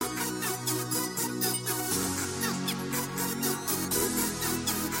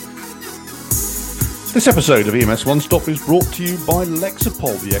This episode of EMS One Stop is brought to you by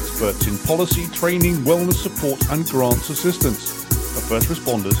Lexapol, the experts in policy, training, wellness support and grants assistance for first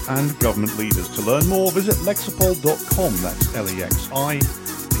responders and government leaders. To learn more, visit lexapol.com. That's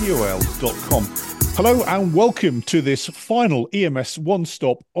Lexipol.com. Hello and welcome to this final EMS One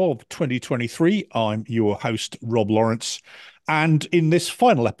Stop of 2023. I'm your host, Rob Lawrence. And in this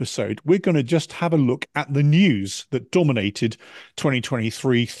final episode, we're going to just have a look at the news that dominated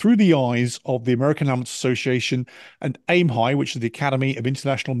 2023 through the eyes of the American Ambulance Association and AIMHI, which is the Academy of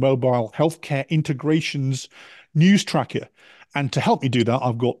International Mobile Healthcare Integrations news tracker. And to help me do that,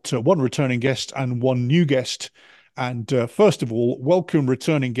 I've got one returning guest and one new guest. And first of all, welcome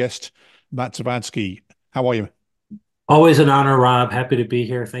returning guest, Matt Zavadsky. How are you? Always an honor, Rob. Happy to be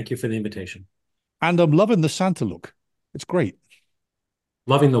here. Thank you for the invitation. And I'm loving the Santa look. It's great.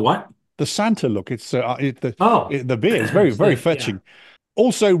 Loving the what? The Santa look. It's the beard is very fetching. Yeah.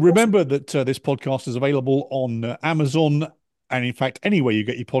 Also, remember that this podcast is available on Amazon and, in fact, anywhere you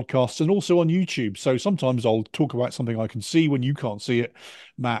get your podcasts, and also on YouTube. So sometimes I'll talk about something I can see when you can't see it.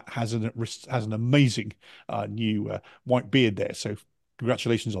 Matt has an amazing new white beard there. So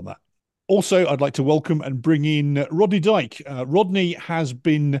congratulations on that. Also, I'd like to welcome and bring in Rodney Dyke. Rodney has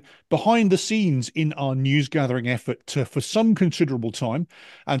been behind the scenes in our news gathering effort for some considerable time.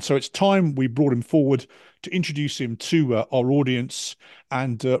 And so it's time we brought him forward to introduce him to our audience.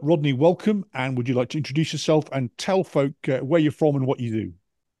 And Rodney, welcome. And would you like to introduce yourself and tell folk where you're from and what you do?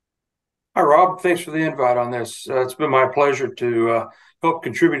 Hi, Rob. Thanks for the invite on this. It's been my pleasure to help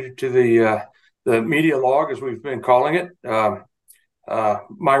contribute to the media log, as we've been calling it.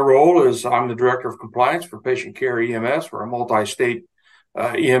 My role is I'm the Director of Compliance for Patient Care EMS. We're a multi-state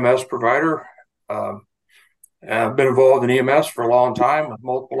EMS provider. I've been involved in EMS for a long time with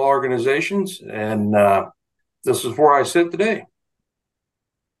multiple organizations, and this is where I sit today.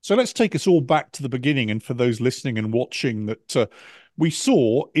 So let's take us all back to the beginning. And for those listening and watching, that we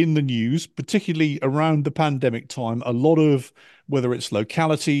saw in the news, particularly around the pandemic time, a lot of, whether it's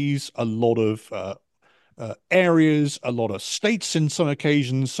localities, a lot of areas, a lot of states in some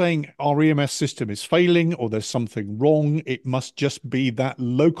occasions saying our EMS system is failing or there's something wrong. It must just be that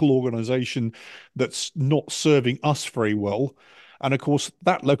local organization that's not serving us very well. And of course,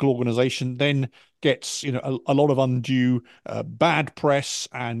 that local organization then gets, a lot of undue bad press,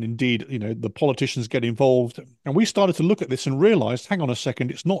 and indeed, the politicians get involved. And we started to look at this and realized, hang on a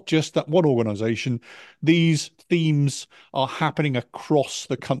second, it's not just that one organization. These themes are happening across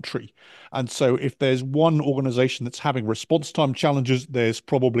the country. And so if there's one organization that's having response time challenges, there's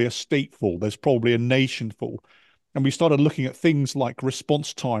probably a state full, there's probably a nation full. And we started looking at things like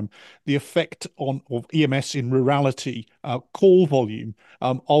response time, the effect of EMS in rurality, call volume,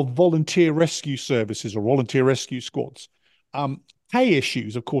 of volunteer rescue services or volunteer rescue squads. Pay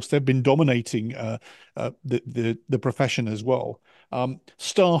issues, of course, they've been dominating the profession as well.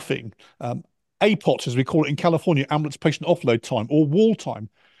 Staffing, APOT, as we call it in California, ambulance patient offload time or wall time.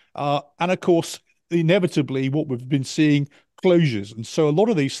 And of course, inevitably, what we've been seeing, closures. And so a lot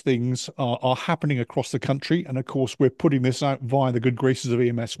of these things are happening across the country. And of course, we're putting this out via the good graces of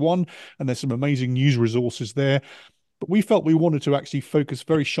EMS One, and there's some amazing news resources there. But we felt we wanted to actually focus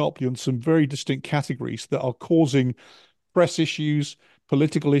very sharply on some very distinct categories that are causing press issues,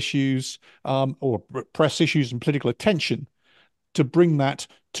 political issues, or press issues and political attention, to bring that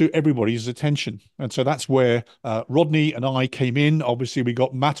to everybody's attention. And so that's where Rodney and I came in. Obviously, we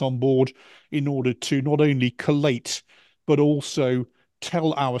got Matt on board in order to not only collate, but also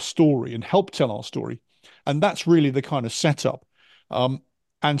tell our story and help tell our story. And that's really the kind of setup.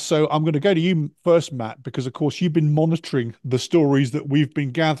 And so I'm going to go to you first, Matt, because, of course, you've been monitoring the stories that we've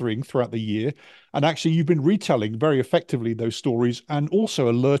been gathering throughout the year. And actually, you've been retelling very effectively those stories and also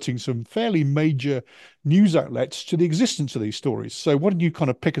alerting some fairly major news outlets to the existence of these stories. So why don't you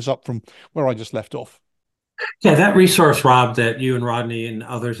kind of pick us up from where I just left off? Yeah, that resource, Rob, that you and Rodney and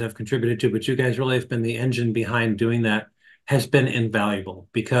others have contributed to, but you guys really have been the engine behind doing that, has been invaluable,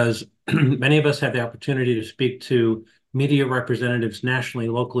 because many of us have the opportunity to speak to media representatives nationally,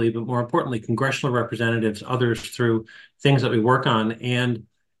 locally, but more importantly, congressional representatives, others through things that we work on, and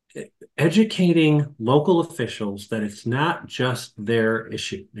educating local officials that it's not just their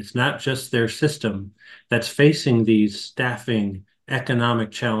issue. It's not just their system that's facing these staffing,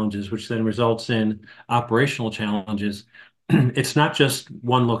 economic challenges, which then results in operational challenges. It's not just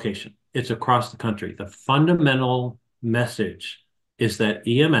one location. It's across the country. The fundamental message is that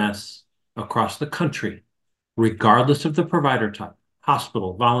EMS across the country, regardless of the provider type,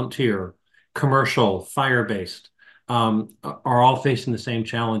 hospital, volunteer, commercial, fire-based, are all facing the same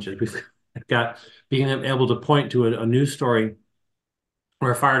challenges. We've got being able to point to a news story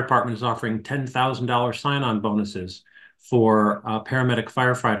where a fire department is offering $10,000 sign-on bonuses for paramedic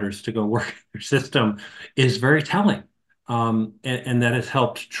firefighters to go work in their system is very telling. And that has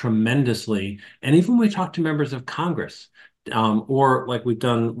helped tremendously. And even when we talk to members of Congress, or like we've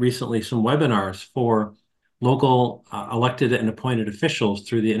done recently, some webinars for local elected and appointed officials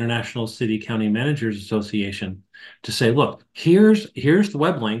through the International City County Managers Association to say, look, here's the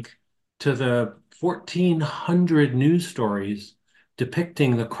web link to the 1,400 news stories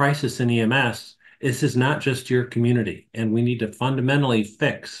depicting the crisis in EMS. This is not just your community, and we need to fundamentally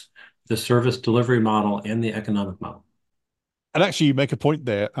fix the service delivery model and the economic model. And actually, you make a point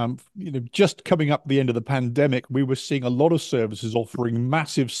there. Just coming up the end of the pandemic, we were seeing a lot of services offering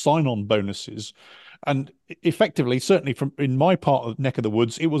massive sign-on bonuses, and effectively, certainly from in my part of the neck of the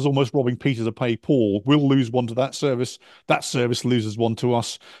woods, it was almost robbing Peter to pay Paul. We'll lose one to that service loses one to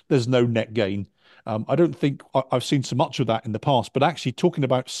us. There's no net gain. I don't think I've seen so much of that in the past, but actually talking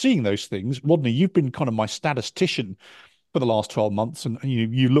about seeing those things, Rodney, you've been kind of my statistician for the last 12 months, and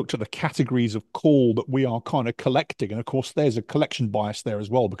you looked at the categories of call that we are kind of collecting. And of course, there's a collection bias there as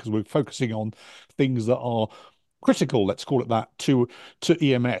well, because we're focusing on things that are critical, let's call it that, to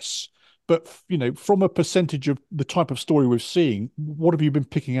EMS. But from a percentage of the type of story we're seeing, what have you been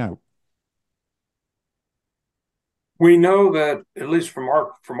picking out? We know that, at least from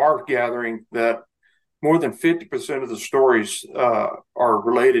our gathering, that more than 50% of the stories are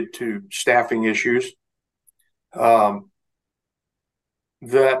related to staffing issues.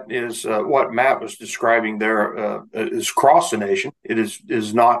 That is what Matt was describing there is cross the nation. It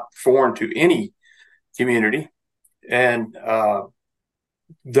is not foreign to any community. And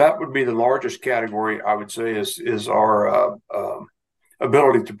that would be the largest category, I would say, is our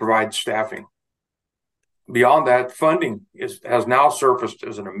ability to provide staffing. Beyond that, funding has now surfaced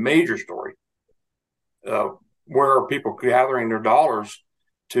as a major story. Where are people gathering their dollars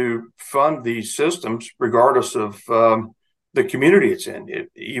to fund these systems, regardless of the community it's in?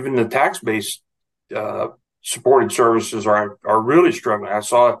 Even the tax-based supported services are really struggling. I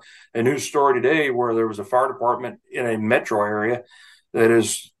saw a news story today where there was a fire department in a metro area that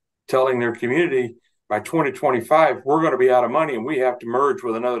is telling their community, by 2025, we're going to be out of money and we have to merge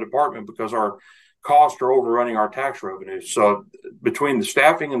with another department because our costs are overrunning our tax revenues. So between the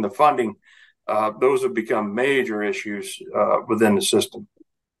staffing and the funding, those have become major issues within the system.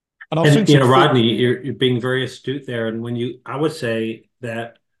 And Rodney, you're being very astute there. And I would say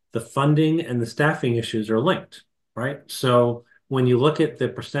that the funding and the staffing issues are linked, right? So when you look at the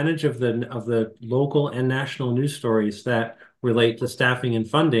percentage of the local and national news stories that relate to staffing and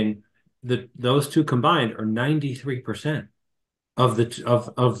funding, those two combined are 93% of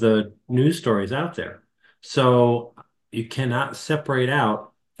the news stories out there. So you cannot separate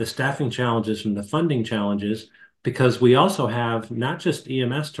out the staffing challenges from the funding challenges, because we also have not just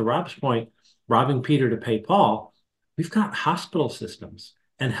EMS, to Rob's point, robbing Peter to pay Paul. We've got hospital systems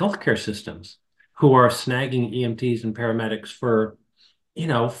and healthcare systems who are snagging EMTs and paramedics for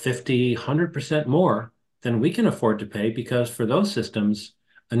 50, 100% more than we can afford to pay, because for those systems,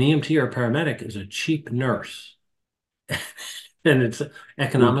 an EMT or a paramedic is a cheap nurse. And it's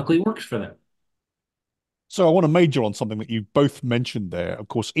economically works for them. So I want to major on something that you both mentioned there. Of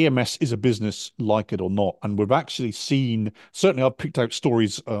course, EMS is a business, like it or not. And we've actually seen, certainly I've picked out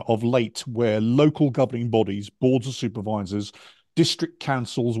stories of late where local governing bodies, boards of supervisors, district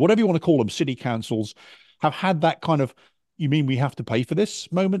councils, whatever you want to call them, city councils, have had that kind of, you mean we have to pay for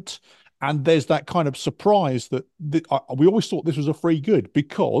this moment? And there's that kind of surprise that we always thought this was a free good,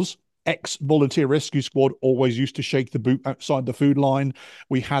 because ex-volunteer rescue squad always used to shake the boot outside the food line.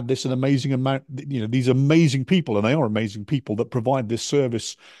 We had an amazing amount, these amazing people, and they are amazing people, that provide this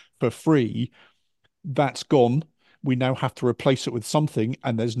service for free. That's gone. We now have to replace it with something,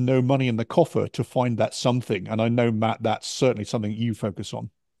 and there's no money in the coffer to find that something. And I know, Matt, that's certainly something you focus on.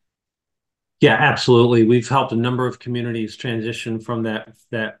 Yeah, absolutely. We've helped a number of communities transition from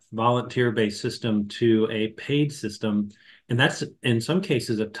that volunteer-based system to a paid system. And that's, in some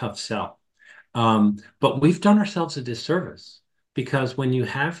cases, a tough sell. But we've done ourselves a disservice, because when you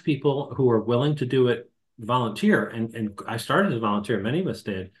have people who are willing to do it volunteer, and I started as a volunteer, many of us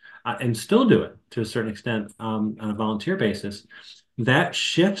did, and still do it to a certain extent on a volunteer basis, that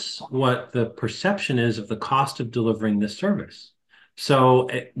shifts what the perception is of the cost of delivering this service. So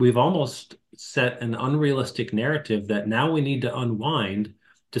we've almost set an unrealistic narrative that now we need to unwind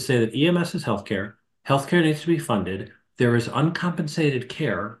to say that EMS is healthcare. Healthcare needs to be funded. There is uncompensated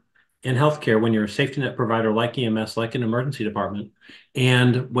care in healthcare when you're a safety net provider like EMS, like an emergency department.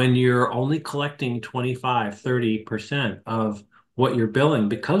 And when you're only collecting 25, 30% of what you're billing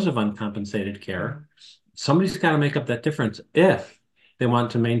because of uncompensated care, somebody's got to make up that difference if They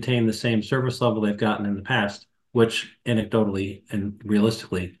want to maintain the same service level they've gotten in the past, which anecdotally and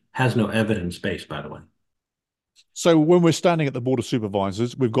realistically has no evidence base, by the way. So when we're standing at the Board of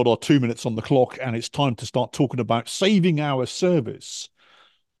Supervisors, we've got our 2 minutes on the clock and it's time to start talking about saving our service.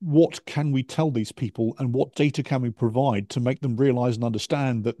 What can we tell these people and what data can we provide to make them realize and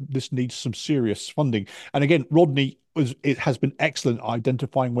understand that this needs some serious funding? And again, Rodney it has been excellent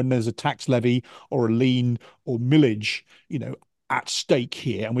identifying when there's a tax levy or a lien or millage, at stake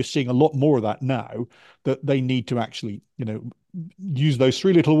here. And we're seeing a lot more of that now, that they need to actually, use those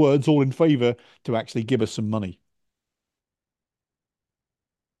three little words, all in favor, to actually give us some money.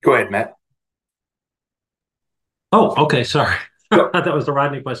 Go ahead, Matt. Oh, okay. Sorry. That was the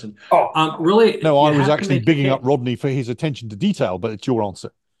Rodney question. Really? No, I was actually bigging up Rodney for his attention to detail, but it's your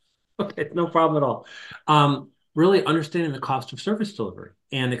answer. Okay, no problem at all. Really understanding the cost of service delivery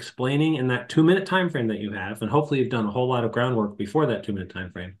and explaining in that 2 minute time frame that you have, and hopefully you've done a whole lot of groundwork before that 2 minute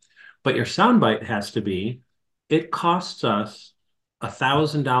time frame. But your soundbite has to be, it costs us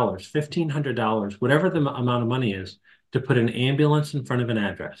 $1,000, $1,500, whatever the amount of money is, to put an ambulance in front of an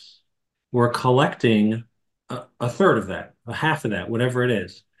address. We're collecting a third of that, a half of that, whatever it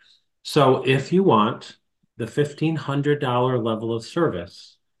is. So if you want the $1,500 level of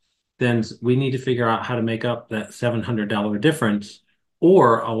service, then we need to figure out how to make up that $700 difference,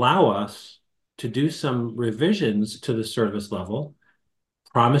 or allow us to do some revisions to the service level,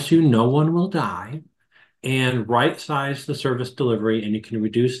 promise you no one will die, and right size the service delivery, and you can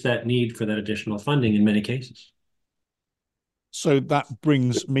reduce that need for that additional funding in many cases. So that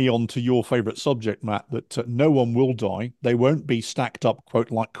brings me on to your favorite subject, Matt, that no one will die. They won't be stacked up,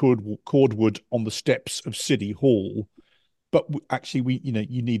 quote, like cordwood on the steps of City Hall. But actually,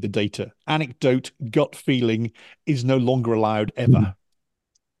 you need the data. Anecdote, gut feeling is no longer allowed ever.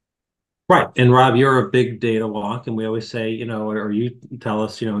 Right. And Rob, you're a big data wonk, and we always say, or you tell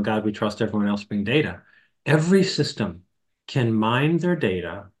us, in God we trust, everyone else bring data. Every system can mine their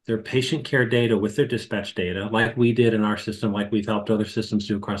data, their patient care data with their dispatch data, like we did in our system, like we've helped other systems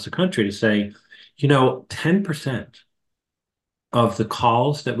do across the country, to say, 10% of the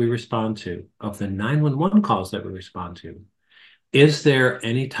calls that we respond to, of the 911 calls that we respond to, is there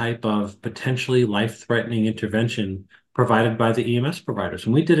any type of potentially life-threatening intervention provided by the EMS providers?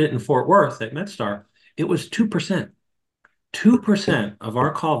 When we did it in Fort Worth at MedStar, it was 2%. 2% of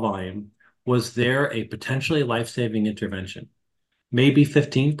our call volume was there a potentially life-saving intervention. Maybe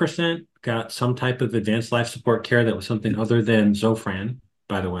 15% got some type of advanced life support care that was something other than Zofran,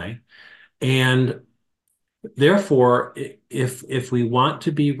 by the way. And therefore, if we want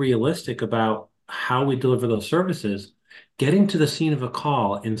to be realistic about how we deliver those services, getting to the scene of a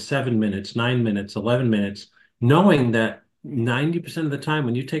call in 7 minutes, 9 minutes, 11 minutes, knowing that 90% of the time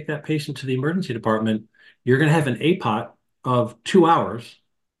when you take that patient to the emergency department, you're going to have an APOT of 2 hours,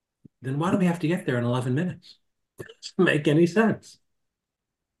 then why do we have to get there in 11 minutes? It doesn't make any sense.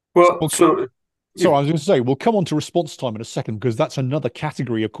 Well, so I was going to say, we'll come on to response time in a second, because that's another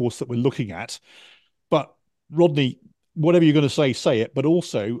category, of course, that we're looking at. But Rodney, whatever you're going to say it. But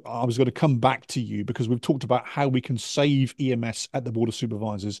also, I was going to come back to you, because we've talked about how we can save EMS at the Board of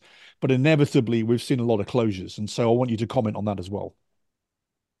Supervisors, but inevitably we've seen a lot of closures. And so I want you to comment on that as well.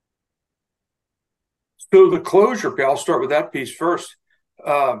 So the closure, I'll start with that piece first,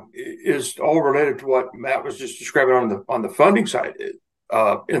 is all related to what Matt was just describing on the funding side.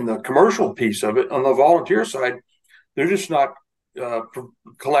 In the commercial piece of it, on the volunteer side, they're just not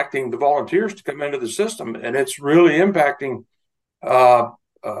collecting the volunteers to come into the system, and it's really impacting at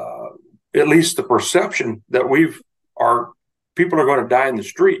least the perception that people are going to die in the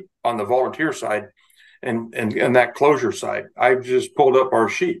street on the volunteer side and that closure side. I've just pulled up our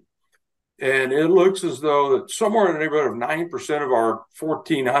sheet, and it looks as though that somewhere in the neighborhood of 9% of our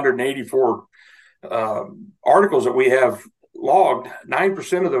 1,484 articles that we have logged,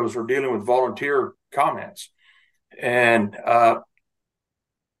 9% of those are dealing with volunteer comments. And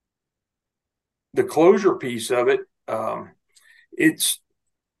the closure piece of it, it's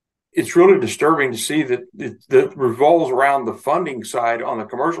really disturbing to see that it revolves around the funding side on the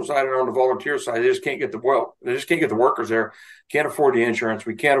commercial side, and on the volunteer side, they just can't get the workers there, can't afford the insurance,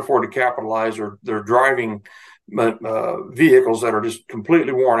 we can't afford to capitalize, or they're driving vehicles that are just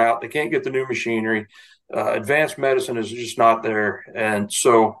completely worn out, they can't get the new machinery, advanced medicine is just not there. And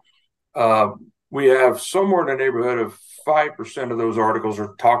so we have somewhere in the neighborhood of 5% of those articles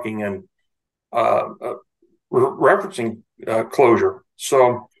are talking and referencing closure.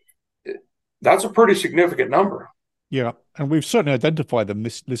 So that's a pretty significant number. Yeah, and we've certainly identified them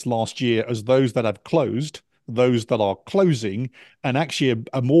this last year as those that have closed, those that are closing, and actually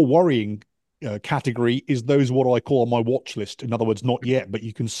a more worrying category is those what I call on my watch list. In other words, not yet, but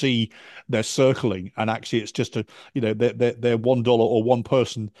you can see they're circling, and actually it's just they're $1 or one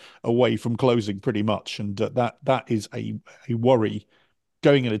person away from closing pretty much, and that is a worry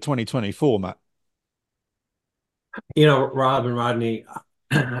going into 2024, Matt. Rob and Rodney,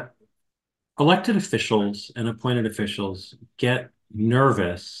 elected officials and appointed officials get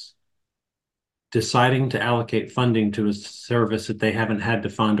nervous deciding to allocate funding to a service that they haven't had to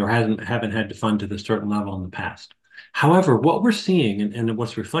fund or haven't had to fund to the certain level in the past. However, what we're seeing and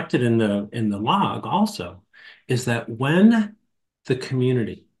what's reflected in the log also is that when the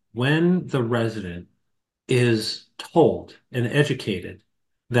community, when the resident is told and educated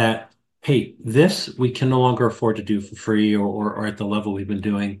that, hey, this we can no longer afford to do for free or at the level we've been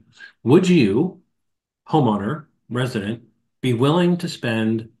doing, would you, homeowner, resident, be willing to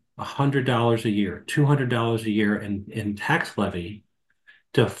spend $100 a year, $200 a year in tax levy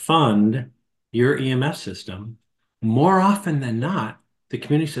to fund your EMS system? More often than not, the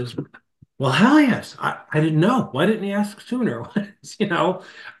community says, well, hell yes, I didn't know. Why didn't you ask sooner? you know,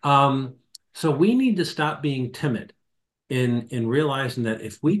 so we need to stop being timid in realizing that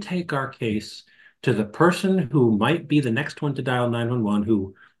if we take our case to the person who might be the next one to dial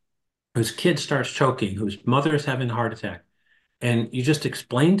 911, whose kid starts choking, whose mother is having a heart attack, and you just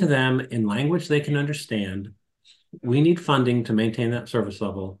explain to them in language they can understand, we need funding to maintain that service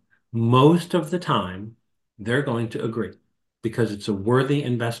level. Most of the time, they're going to agree because it's a worthy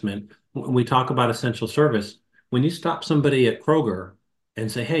investment. When we talk about essential service, when you stop somebody at Kroger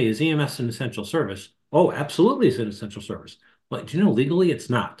and say, hey, is EMS an essential service? Oh, absolutely, it's an essential service. But do you know, legally, it's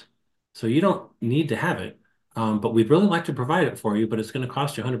not. So you don't need to have it. But we'd really like to provide it for you, but it's going to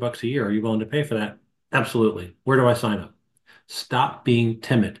cost you $100 a year. Are you willing to pay for that? Absolutely. Where do I sign up? Stop being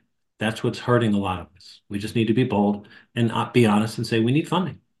timid. That's what's hurting a lot of us. We just need to be bold and not be honest and say we need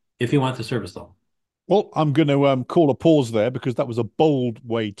funding if you want the service level. Well, I'm going to call a pause there because that was a bold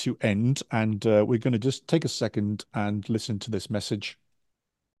way to end, and we're going to just take a second and listen to this message.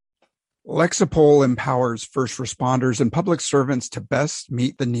 Lexipol empowers first responders and public servants to best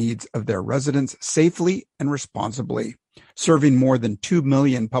meet the needs of their residents safely and responsibly. Serving more than 2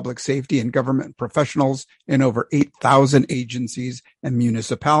 million public safety and government professionals in over 8,000 agencies and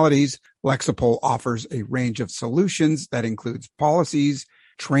municipalities, Lexipol offers a range of solutions that includes policies,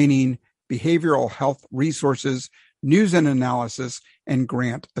 training, behavioral health resources, news and analysis, and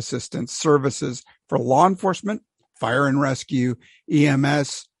grant assistance services for law enforcement, fire and rescue,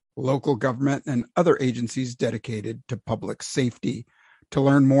 EMS, local government, and other agencies dedicated to public safety. To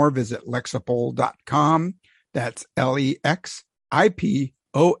learn more, visit lexipol.com. That's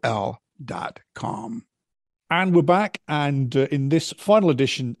LEXIPOL.com. And we're back. And in this final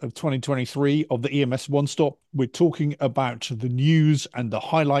edition of 2023 of the EMS One Stop, we're talking about the news and the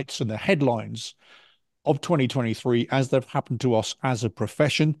highlights and the headlines of 2023 as they've happened to us as a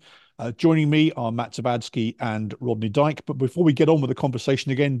profession. Joining me are Matt Zabadsky and Rodney Dyke. But before we get on with the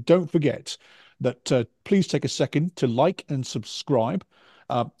conversation again, don't forget that please take a second to like and subscribe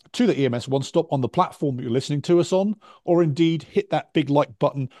to the EMS One Stop on the platform that you're listening to us on, or indeed hit that big like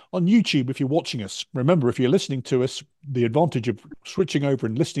button on YouTube if you're watching us. Remember, if you're listening to us, the advantage of switching over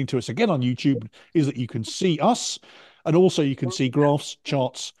and listening to us again on YouTube is that you can see us, and also you can see graphs,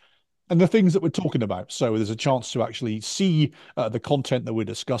 charts, and the things that we're talking about. So there's a chance to actually see the content that we're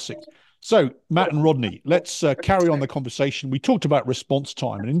discussing. So Matt and Rodney, let's carry on the conversation. We talked about response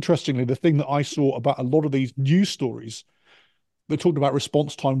time. And interestingly, the thing that I saw about a lot of these news stories that talked about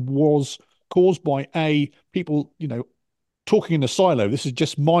response time was caused by people, talking in a silo. This is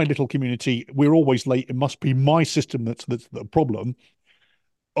just my little community. We're always late. It must be my system that's the problem.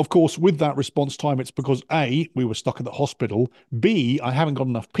 Of course, with that response time, it's because A, we were stuck at the hospital. B, I haven't got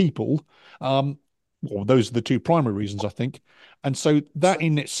enough people. Well, those are the two primary reasons, I think. And so that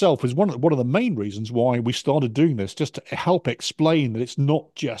in itself is one of the main reasons why we started doing this, just to help explain that it's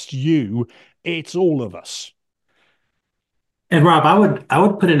not just you, it's all of us. And Rob, I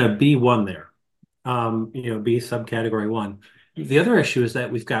would put in a B1 there, B subcategory 1. The other issue is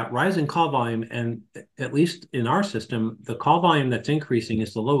that we've got rising call volume, and at least in our system, the call volume that's increasing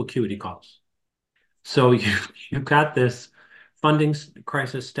is the low acuity calls. So you've got this funding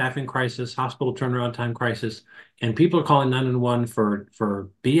crisis, staffing crisis, hospital turnaround time crisis, and people are calling 911 for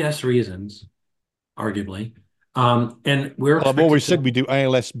BS reasons, arguably. And I've always said we do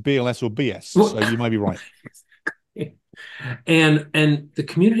ALS, BLS, or BS, so you might be right. And the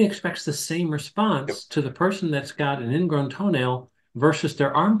community expects the same response to the person that's got an ingrown toenail versus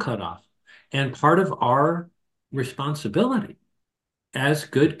their arm cut off. And part of our responsibility as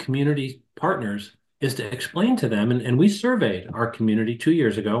good community partners is to explain to them, and we surveyed our community 2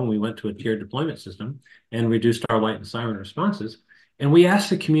 years ago when we went to a tiered deployment system and reduced our light and siren responses. And we asked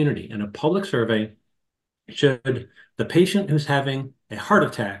the community in a public survey, should the patient who's having a heart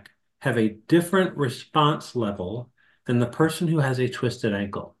attack have a different response level than the person who has a twisted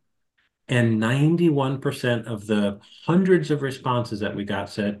ankle? And 91% of the hundreds of responses that we got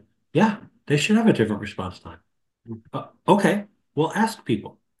said, yeah, they should have a different response time. Okay, we'll ask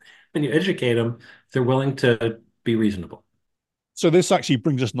people. When you educate them, they're willing to be reasonable. So this actually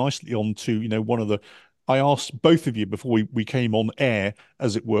brings us nicely on to, one of the, I asked both of you before we came on air,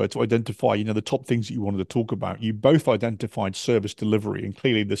 as it were, to identify, the top things that you wanted to talk about. You both identified service delivery and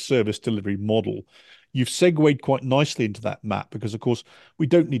clearly the service delivery model. You've segued quite nicely into that, Matt, because of course we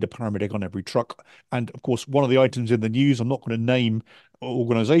don't need a paramedic on every truck. And of course, one of the items in the news, I'm not going to name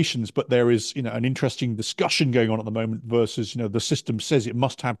organizations, but there is, an interesting discussion going on at the moment versus, the system says it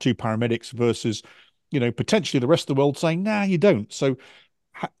must have two paramedics versus potentially the rest of the world saying, nah, you don't. So,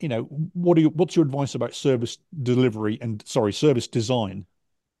 what's your advice about service delivery and, sorry, service design?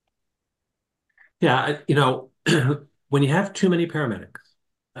 Yeah, when you have too many paramedics,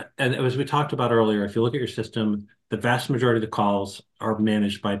 and as we talked about earlier, if you look at your system, the vast majority of the calls are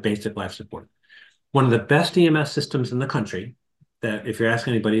managed by basic life support. One of the best EMS systems in the country, that if you're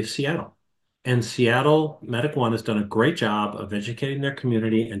asking anybody, is Seattle. And Seattle Medic One has done a great job of educating their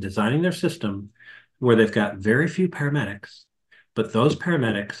community and designing their system where they've got very few paramedics, but those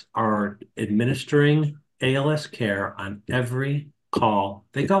paramedics are administering ALS care on every call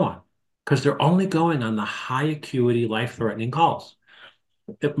they go on because they're only going on the high acuity, life-threatening calls.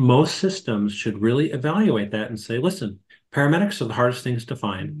 That most systems should really evaluate that and say, listen, paramedics are the hardest things to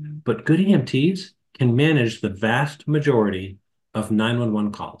find, but good EMTs can manage the vast majority of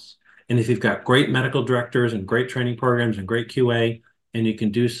 911 calls. And if you've got great medical directors and great training programs and great QA, and you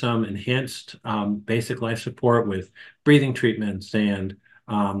can do some enhanced basic life support with breathing treatments and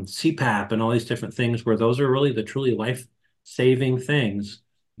CPAP and all these different things where those are really the truly life-saving things,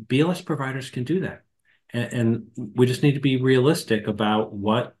 BLS providers can do that. And we just need to be realistic about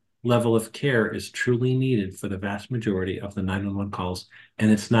what level of care is truly needed for the vast majority of the 911 calls, and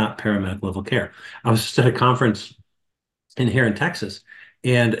it's not paramedic level care. I was just at a conference here in Texas,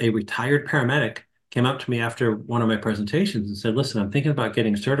 and a retired paramedic came up to me after one of my presentations and said, listen, I'm thinking about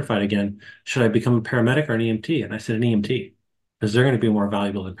getting certified again. Should I become a paramedic or an EMT? And I said, an EMT, because they're going to be more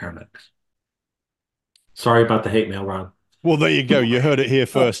valuable than paramedics. Sorry about the hate mail, Ron. Well, there you go. You heard it here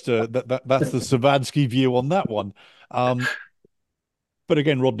first. That's the Savansky view on that one. But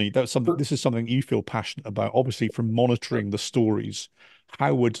again, Rodney, this is something you feel passionate about, obviously from monitoring the stories.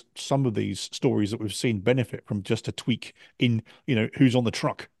 How would some of these stories that we've seen benefit from just a tweak in, who's on the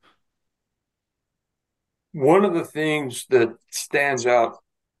truck? One of the things that stands out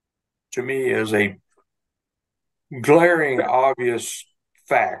to me as a glaring obvious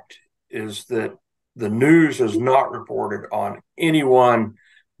fact is that the news has not reported on anyone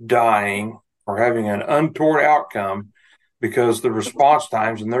dying or having an untoward outcome because the response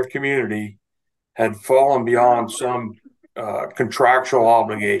times in their community had fallen beyond some contractual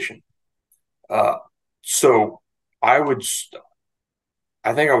obligation. So I would,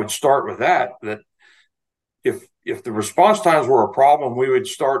 I think I would start with that. That if the response times were a problem, we would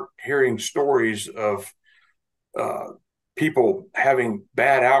start hearing stories of people having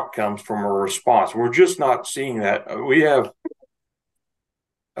bad outcomes from a response. We're just not seeing that. We have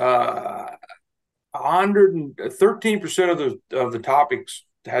 113% of the topics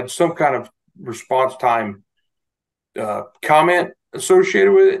had some kind of response time comment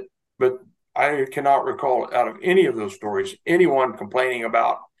associated with it, but I cannot recall out of any of those stories anyone complaining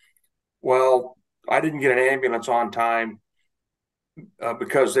about, well, I didn't get an ambulance on time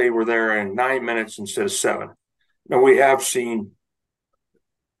because they were there in 9 minutes instead of 7. Now, we have seen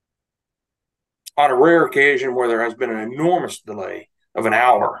on a rare occasion where there has been an enormous delay of an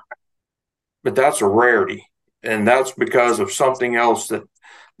hour, but that's a rarity. And that's because of something else that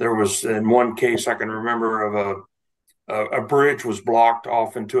there was in one case I can remember of a bridge was blocked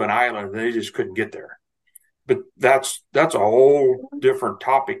off into an island and they just couldn't get there. But that's a whole different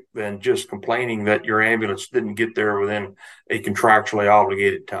topic than just complaining that your ambulance didn't get there within a contractually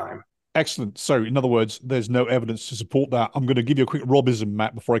obligated time. Excellent. So, in other words, there's no evidence to support that. I'm going to give you a quick Robism,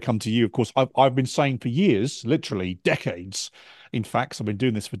 Matt, before I come to you. Of course, I've been saying for years, literally decades, in fact, I've been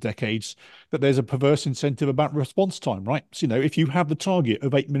doing this for decades, that there's a perverse incentive about response time, right? So, if you have the target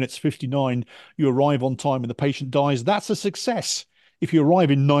of 8 minutes 59, you arrive on time and the patient dies, that's a success. If you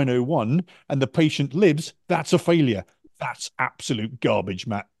arrive in 9:01 and the patient lives, that's a failure. That's absolute garbage,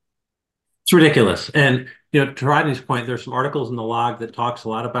 Matt. It's ridiculous. And to Rodney's point, there's some articles in the log that talks a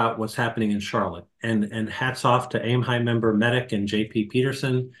lot about what's happening in Charlotte. And hats off to AIM High member Medic and JP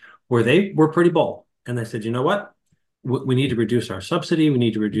Peterson, where they were pretty bold. And they said, you know what? We need to reduce our subsidy. We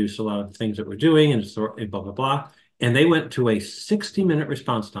need to reduce a lot of the things that we're doing and blah, blah, blah. And they went to a 60-minute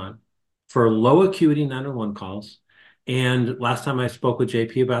response time for low acuity 911 calls. And last time I spoke with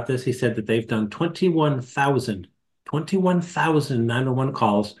JP about this, he said that they've done 21,000 911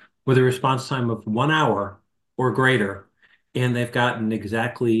 calls with a response time of 1 hour or greater, and they've gotten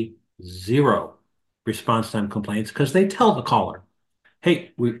exactly 0 response time complaints because they tell the caller,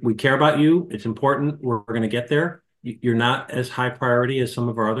 hey, we care about you. It's important. We're going to get there. You're not as high priority as some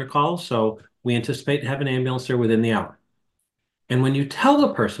of our other calls, so we anticipate having an ambulance there within the hour. And when you tell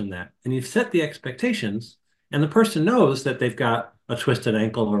the person that, and you've set the expectations, and the person knows that they've got a twisted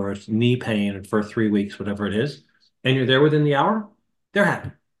ankle or a knee pain for 3 weeks, whatever it is, and you're there within the hour, they're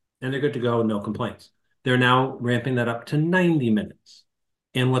happy and they're good to go, no complaints. They're now ramping that up to 90 minutes.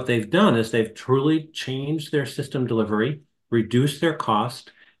 And what they've done is they've truly changed their system delivery, reduced their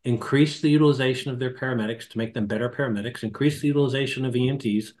cost, increased the utilization of their paramedics to make them better paramedics, increased the utilization of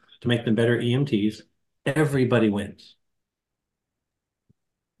EMTs to make them better EMTs. Everybody wins.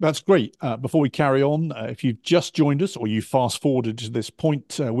 That's great. Before we carry on, if you've just joined us or you fast forwarded to this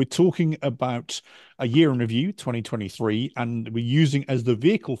point, we're talking about a year in review, 2023, and we're using as the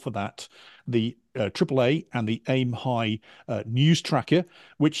vehicle for that the AAA and the AIM High news tracker,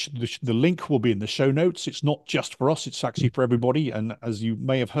 which the link will be in the show notes. It's not just for us, it's actually for everybody. And as you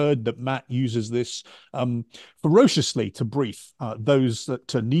may have heard, that Matt uses this ferociously to brief those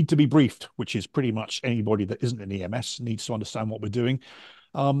that need to be briefed, which is pretty much anybody that isn't in EMS needs to understand what we're doing.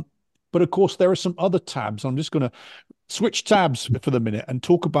 But of course, there are some other tabs. I'm just going to switch tabs for the minute and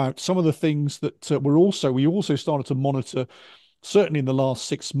talk about some of the things that we also started to monitor, certainly in the last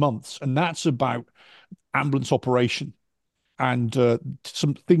 6 months, and that's about ambulance operation and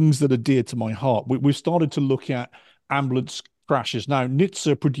some things that are dear to my heart. We've started to look at ambulance crashes. Now,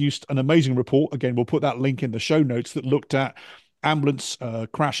 NHTSA produced an amazing report. Again, we'll put that link in the show notes that looked at ambulance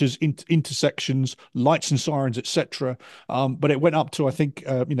crashes, intersections, lights and sirens, etc. But it went up to, I think,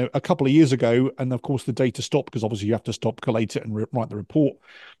 a couple of years ago. And of course, the data stopped because obviously you have to stop, collate it and write the report.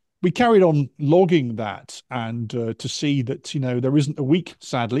 We carried on logging that and to see that, there isn't a week,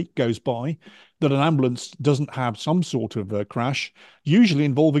 sadly, goes by that an ambulance doesn't have some sort of crash, usually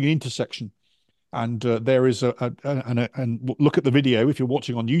involving an intersection. And there is and look at the video if you're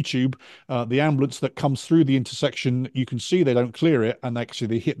watching on YouTube. The ambulance that comes through the intersection, you can see they don't clear it, and actually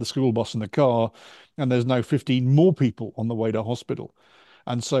they hit the school bus and the car, and there's now 15 more people on the way to hospital.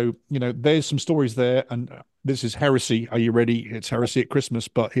 And so, there's some stories there, and this is heresy. Are you ready? It's heresy at Christmas,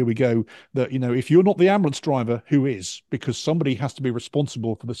 but here we go. That, if you're not the ambulance driver, who is? Because somebody has to be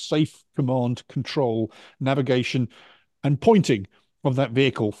responsible for the safe command, control, navigation, and pointing of that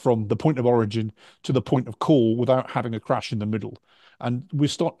vehicle from the point of origin to the point of call without having a crash in the middle. And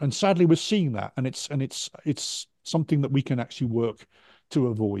sadly we're seeing that, and it's something that we can actually work to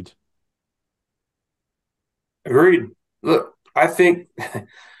avoid. Agreed. Look, I think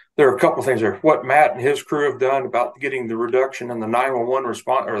there are a couple of things there. What Matt and his crew have done about getting the reduction in the 911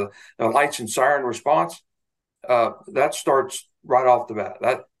 response, or the lights and siren response, that starts right off the bat.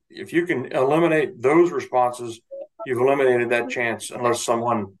 That if you can eliminate those responses, you've eliminated that chance unless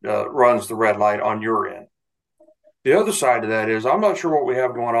someone runs the red light on your end. The other side of that is I'm not sure what we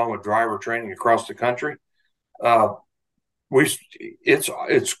have going on with driver training across the country.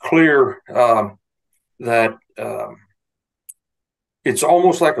 It's clear that it's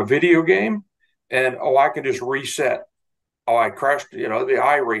almost like a video game, and I can just reset. I crashed, the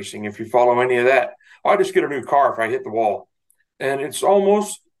iRacing, if you follow any of that. I just get a new car if I hit the wall. And it's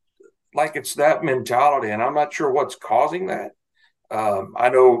almost like it's that mentality, and I'm not sure what's causing that. I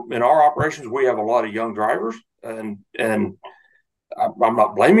know in our operations we have a lot of young drivers, and I'm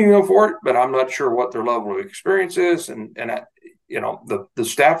not blaming them for it, but I'm not sure what their level of experience is, and the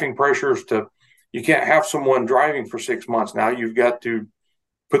staffing pressures you can't have someone driving for 6 months now. You've got to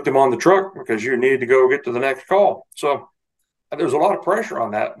put them on the truck because you need to go get to the next call. So there's a lot of pressure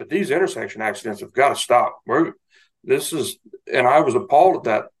on that, but these intersection accidents have got to stop. And I was appalled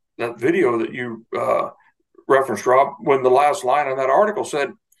at that video that you referenced, Rob, when the last line on that article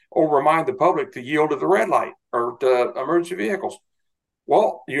said, remind the public to yield at the red light or to emergency vehicles.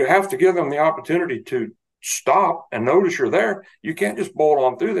 Well, you have to give them the opportunity to stop and notice you're there. You can't just bolt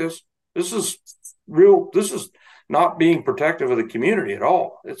on through this. This is not being protective of the community at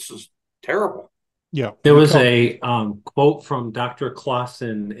all. It's just terrible. Yeah. There was a quote from Dr.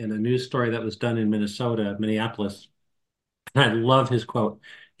 Clausen in a news story that was done in Minnesota, Minneapolis. And I love his quote.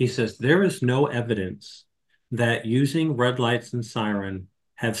 He says there is no evidence that using red lights and siren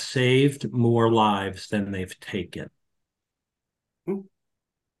have saved more lives than they've taken.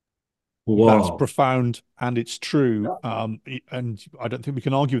 That's Whoa. profound and it's true. And I don't think we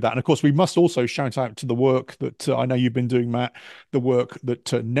can argue with that. And of course, we must also shout out to the work that I know you've been doing, Matt, the work that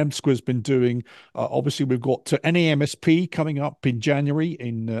NEMSCA has been doing. Obviously, we've got NAMSP coming up in January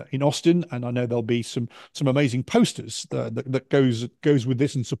in Austin, and I know there'll be some amazing posters that goes with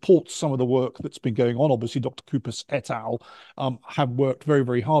this and supports some of the work that's been going on. Obviously, Dr. Cooper et al. Have worked very,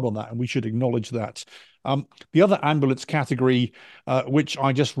 very hard on that, and we should acknowledge that. The other ambulance category, which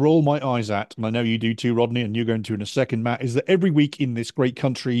I just roll my eyes at, and I know you do too, Rodney, and you're going to in a second, Matt, is that every week in this great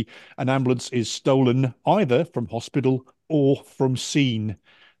country, an ambulance is stolen either from hospital or from scene.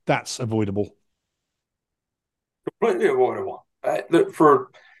 That's avoidable. Completely avoidable.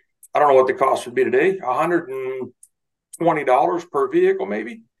 For I don't know what the cost would be today, $120 per vehicle,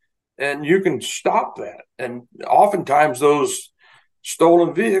 maybe, and you can stop that. And oftentimes those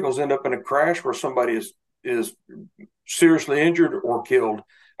stolen vehicles end up in a crash where somebody is seriously injured or killed.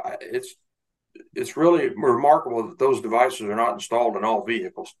 It's really remarkable that those devices are not installed in all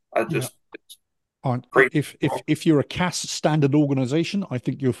vehicles. If you're a CAS standard organization, I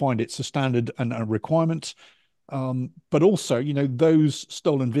think you'll find it's a standard and a requirement. But also, those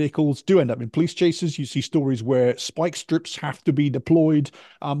stolen vehicles do end up in police chases. You see stories where spike strips have to be deployed.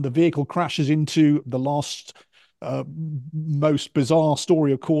 The vehicle crashes into the last most bizarre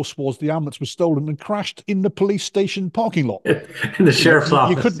story, of course, was the ambulance was stolen and crashed in the police station parking lot. In the sheriff's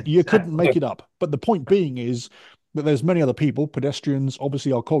office. You couldn't make it up. But the point being is that there's many other people, pedestrians,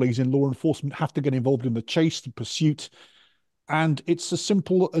 obviously our colleagues in law enforcement, have to get involved in the chase, the pursuit. And it's as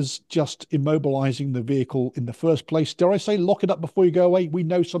simple as just immobilizing the vehicle in the first place. Dare I say, lock it up before you go away? We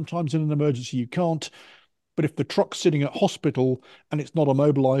know sometimes in an emergency you can't. But if the truck's sitting at hospital and it's not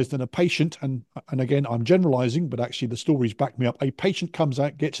immobilized and a patient, and again, I'm generalizing, but actually the stories back me up, a patient comes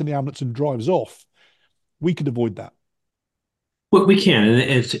out, gets in the ambulance and drives off, we could avoid that. Well, we can, and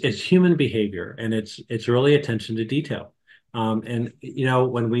it's human behavior, and it's really attention to detail. And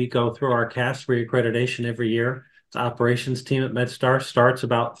when we go through our CAS reaccreditation every year, the operations team at MedStar starts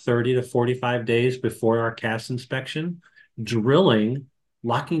about 30 to 45 days before our CAS inspection, drilling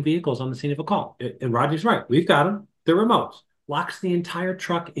locking vehicles on the scene of a call. And Rodney's right. We've got them. They're remotes. Locks the entire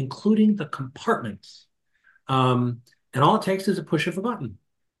truck, including the compartments. And all it takes is a push of a button.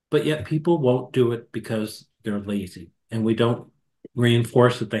 But yet people won't do it because they're lazy. And we don't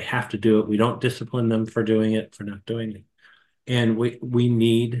reinforce that they have to do it. We don't discipline them for doing it, for not doing it. And we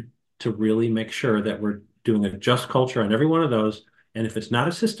need to really make sure that we're doing a just culture on every one of those. And if it's not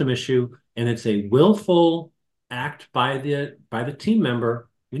a system issue and it's a willful act by the team member,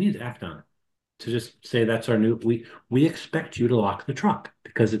 we need to act on it. To just say that's our new, we expect you to lock the truck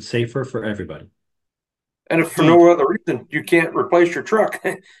because it's safer for everybody. And if for no other reason you can't replace your truck,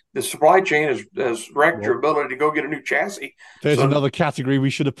 the supply chain has wrecked your ability to go get a new chassis. There's another category we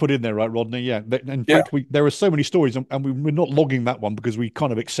should have put in there, right, Rodney? Yeah. In fact, there are so many stories, and we're not logging that one because we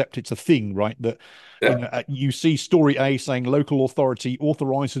kind of accept it's a thing, right? That you see story A saying local authority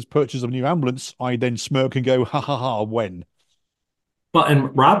authorizes purchase of a new ambulance. I then smirk and go, ha ha ha, when? Well,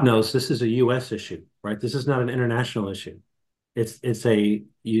 and Rob knows this is a U.S. issue, right? This is not an international issue. It's a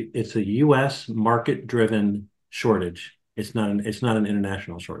U.S. market-driven shortage. It's not an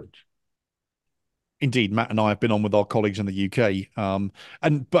international shortage. Indeed, Matt and I have been on with our colleagues in the UK.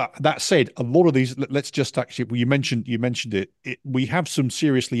 But that said, a lot of these, let's just actually, well, you mentioned it. We have some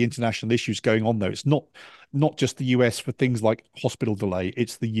seriously international issues going on, though. It's not just the US for things like hospital delay.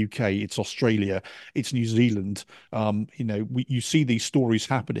 It's the UK, it's Australia, it's New Zealand. You see these stories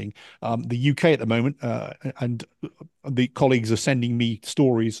happening. The UK at the moment, and the colleagues are sending me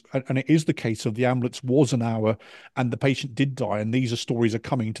stories, and it is the case of the ambulance was an hour and the patient did die, and these stories are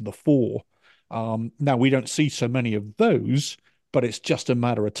coming to the fore. Now we don't see so many of those, but it's just a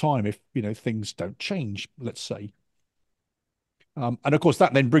matter of time if things don't change, let's say. And of course,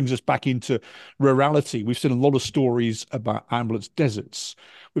 that then brings us back into rurality. We've seen a lot of stories about ambulance deserts.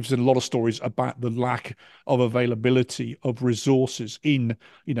 We've seen a lot of stories about the lack of availability of resources in,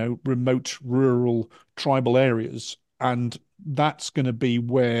 remote, rural, tribal areas. And that's going to be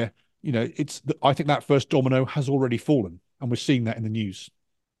where, I think that first domino has already fallen, and we're seeing that in the news.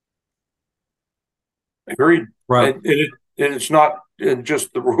 Agreed. Right. It's not in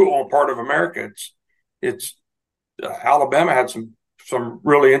just the rural part of America. It's Alabama had some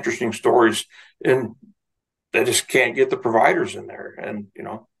really interesting stories, and they just can't get the providers in there. And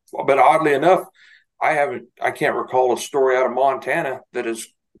but oddly enough, I can't recall a story out of Montana that has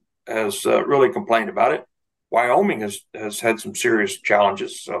really complained about it. Wyoming has had some serious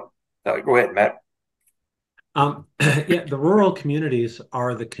challenges. So go ahead, Matt. Yeah, the rural communities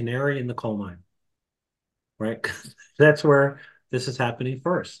are the canary in the coal mine, right? That's where this is happening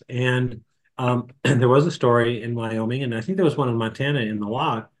first. And there was a story in Wyoming, and I think there was one in Montana in the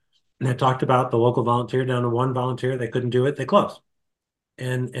log, and it talked about the local volunteer down to one volunteer. They couldn't do it. They closed.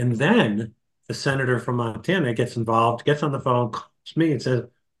 And then the senator from Montana gets involved, gets on the phone, calls me and says,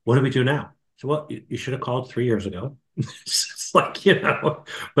 "What do we do now?" So, well, you should have called 3 years ago. It's like,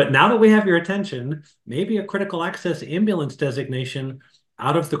 but now that we have your attention, maybe a critical access ambulance designation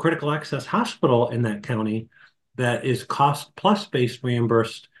out of the critical access hospital in that county that is cost plus based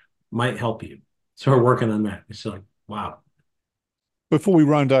reimbursed might help you. So we're working on that. It's like, wow. Before we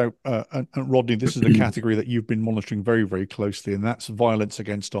round out, and Rodney, this is a category that you've been monitoring very, very closely, and that's violence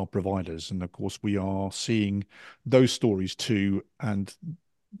against our providers. And of course, we are seeing those stories too, and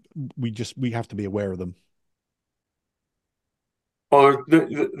we have to be aware of them. Well,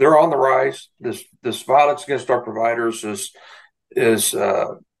 they're on the rise. This violence against our providers is has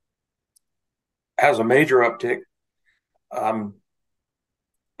a major uptick.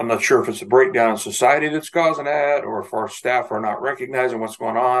 I'm not sure if it's a breakdown in society that's causing that, or if our staff are not recognizing what's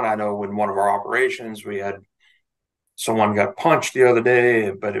going on. I know in one of our operations, we had someone got punched the other day,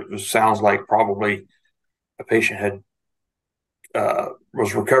 but sounds like probably a patient had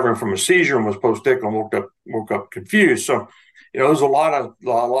was recovering from a seizure and was post-ictal and woke up confused. So, there's a lot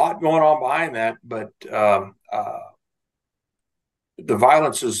going on behind that, but the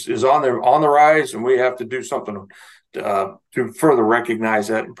violence is on the rise, and we have to do something to further recognize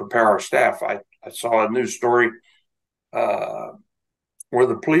that and prepare our staff. I saw a news story where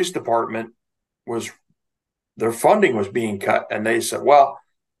the police department their funding was being cut, and they said, well,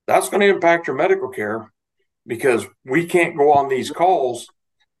 that's going to impact your medical care because we can't go on these calls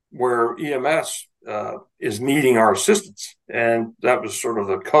where EMS is needing our assistance. And that was sort of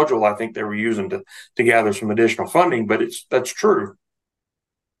the cudgel I think they were using to gather some additional funding, but that's true.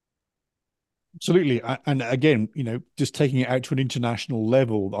 Absolutely. And again, just taking it out to an international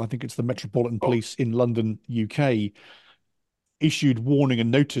level, I think it's the Metropolitan Police in London, UK, issued warning and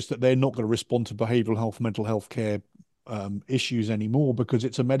notice that they're not going to respond to behavioral health, mental health care issues anymore because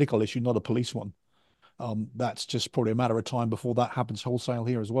it's a medical issue, not a police one. That's just probably a matter of time before that happens wholesale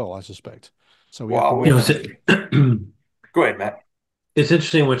here as well, I suspect. So we have to Go ahead, Matt. It's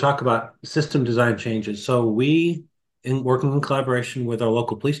interesting when we talk about system design changes. So we, in working in collaboration with our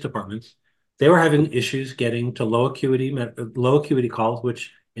local police departments, they were having issues getting to low acuity calls,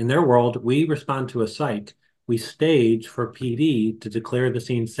 which in their world, we respond to a site. We stage for PD to declare the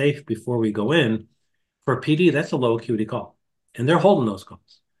scene safe before we go in. For PD, that's a low acuity call, and they're holding those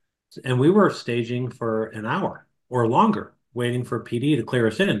calls. And we were staging for an hour or longer, waiting for PD to clear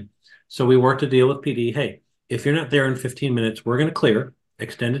us in. So we worked a deal with PD. Hey, if you're not there in 15 minutes, we're going to clear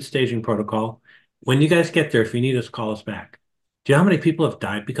extended staging protocol. When you guys get there, if you need us, call us back. Do you know how many people have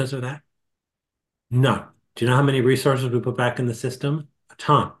died because of that? None. Do you know how many resources we put back in the system? A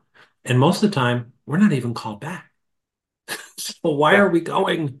ton. And most of the time, we're not even called back. So why are we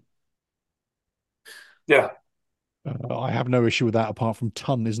going? Yeah. I have no issue with that apart from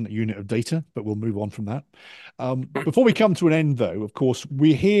ton isn't a unit of data, but we'll move on from that. Before we come to an end, though, of course,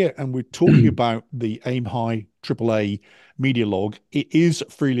 we're here and we're talking about the Aim High AAA media log. It is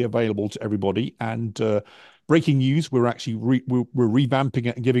freely available to everybody. And breaking news, we're actually we're revamping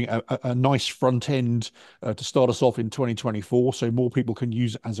it and giving a nice front end to start us off in 2024 so more people can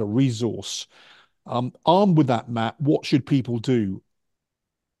use it as a resource. Armed with that, Matt, what should people do?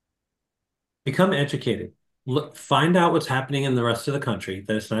 Become educated. Look, find out what's happening in the rest of the country,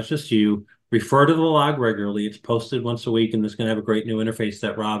 that it's not just you. Refer to the log regularly. It's posted once a week, and it's going to have a great new interface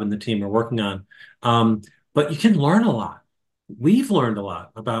that Rob and the team are working on. But you can learn a lot. We've learned a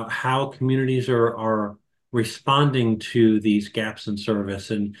lot about how communities are responding to these gaps in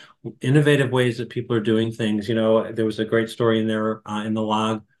service and innovative ways that people are doing things. There was a great story in there in the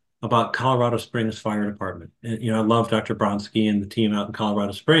log about Colorado Springs Fire Department. And, I love Dr. Bronsky and the team out in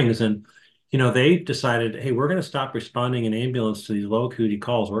Colorado Springs. And they decided, hey, we're going to stop responding in ambulance to these low acuity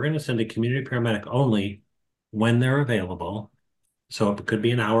calls. We're going to send a community paramedic only when they're available. So it could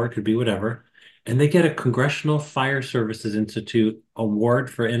be an hour, it could be whatever. And they get a Congressional Fire Services Institute award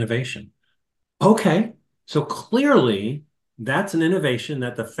for innovation. Okay, so clearly that's an innovation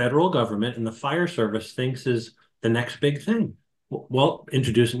that the federal government and the fire service thinks is the next big thing. Well,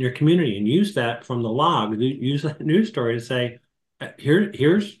 introduce it in your community and use that from the log, use that news story to say,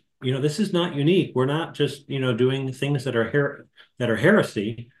 here's this is not unique. We're not just, doing things that are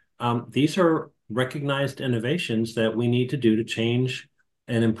heresy. These are recognized innovations that we need to do to change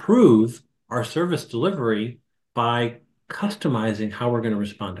and improve our service delivery by customizing how we're going to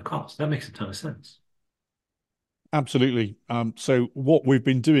respond to calls. That makes a ton of sense. Absolutely. So what we've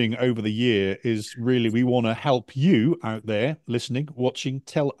been doing over the year is really we want to help you out there listening, watching,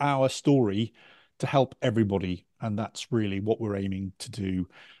 tell our story to help everybody. And that's really what we're aiming to do.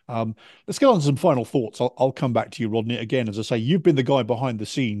 Let's get on to some final thoughts. I'll come back to you, Rodney. Again, as I say, you've been the guy behind the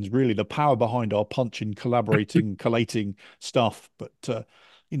scenes, really the power behind our punching, collaborating, collating stuff. But,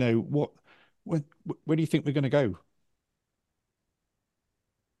 where do you think we're going to go?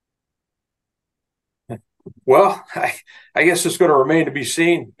 Well, I guess it's going to remain to be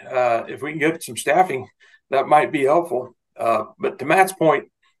seen. If we can get some staffing, that might be helpful. But to Matt's point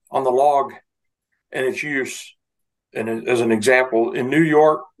on the log and its use, and as an example, in New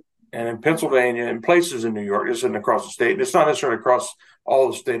York and in Pennsylvania and places in New York, this isn't across the state, and it's not necessarily across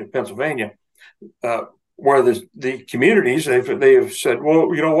all the state of Pennsylvania, where the communities they have said,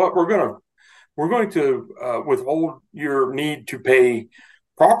 well, you know what, we're going to withhold your need to pay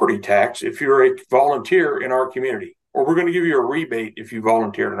property tax if you're a volunteer in our community, or we're going to give you a rebate if you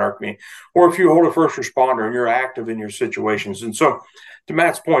volunteered in our community, or if you hold a first responder and you're active in your situations. And so, to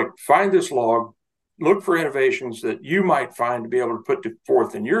Matt's point, find this log, look for innovations that you might find to be able to put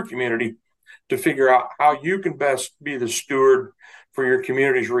forth in your community to figure out how you can best be the steward for your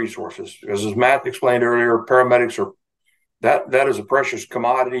community's resources. Because as Matt explained earlier, paramedics are that is a precious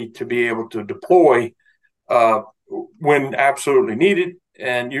commodity to be able to deploy when absolutely needed.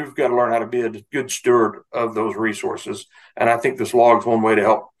 And you've got to learn how to be a good steward of those resources. And I think this log is one way to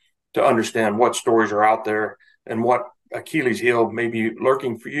help to understand what stories are out there and what Achilles heel may be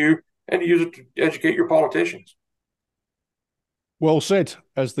lurking for you, and use it to educate your politicians. Well said.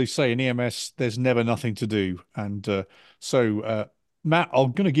 As they say in EMS, there's never nothing to do. And Matt,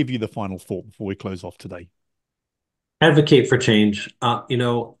 I'm going to give you the final thought before we close off today. Advocate for change.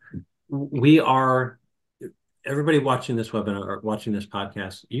 We are, everybody watching this webinar or watching this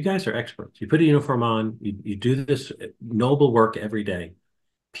podcast, you guys are experts. You put a uniform on, you do this noble work every day.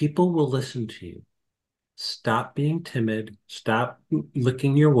 People will listen to you. Stop being timid. Stop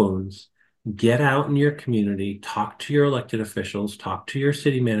licking your wounds. Get out in your community. Talk to your elected officials. Talk to your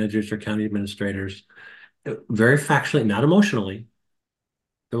city managers or county administrators. Very factually, not emotionally.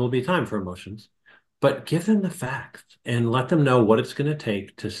 There will be time for emotions. But give them the facts and let them know what it's going to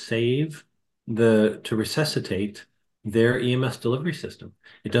take to to resuscitate their EMS delivery system.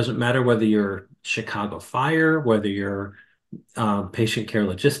 It doesn't matter whether you're Chicago Fire, whether you're patient care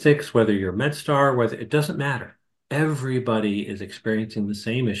logistics, whether you're MedStar, it doesn't matter. Everybody is experiencing the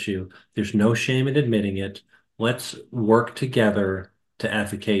same issue. There's no shame in admitting it. Let's work together to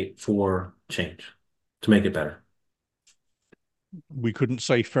advocate for change, to make it better. We couldn't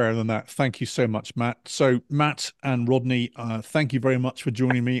say fairer than that. Thank you so much, Matt. So Matt and Rodney, thank you very much for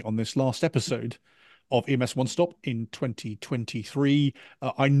joining me on this last episode of EMS One Stop in 2023.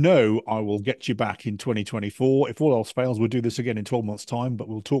 I know I will get you back in 2024. If all else fails, we'll do this again in 12 months' time, but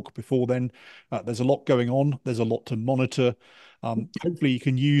we'll talk before then. There's a lot going on. There's a lot to monitor. Hopefully you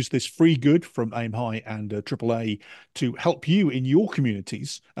can use this free good from Aim High and AAA to help you in your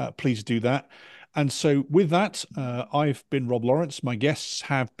communities. Please do that. And so with that, I've been Rob Lawrence. My guests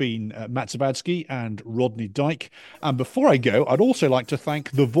have been Matt Zabadsky and Rodney Dyke. And before I go, I'd also like to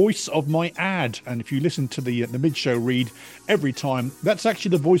thank the voice of my ad. And if you listen to the mid-show read every time, that's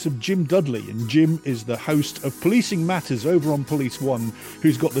actually the voice of Jim Dudley. And Jim is the host of Policing Matters over on Police One,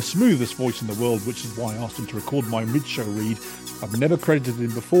 who's got the smoothest voice in the world, which is why I asked him to record my mid-show read. I've never credited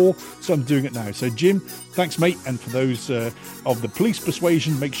him before, so I'm doing it now. So Jim, thanks, mate. And for those of the police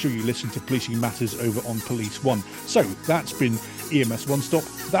persuasion, make sure you listen to Policing Matters over on Police One. So that's been EMS One Stop.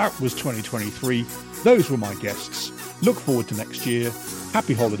 That was 2023. Those were my guests. Look forward to next year.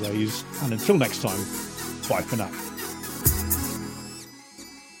 Happy holidays. And until next time, bye for now.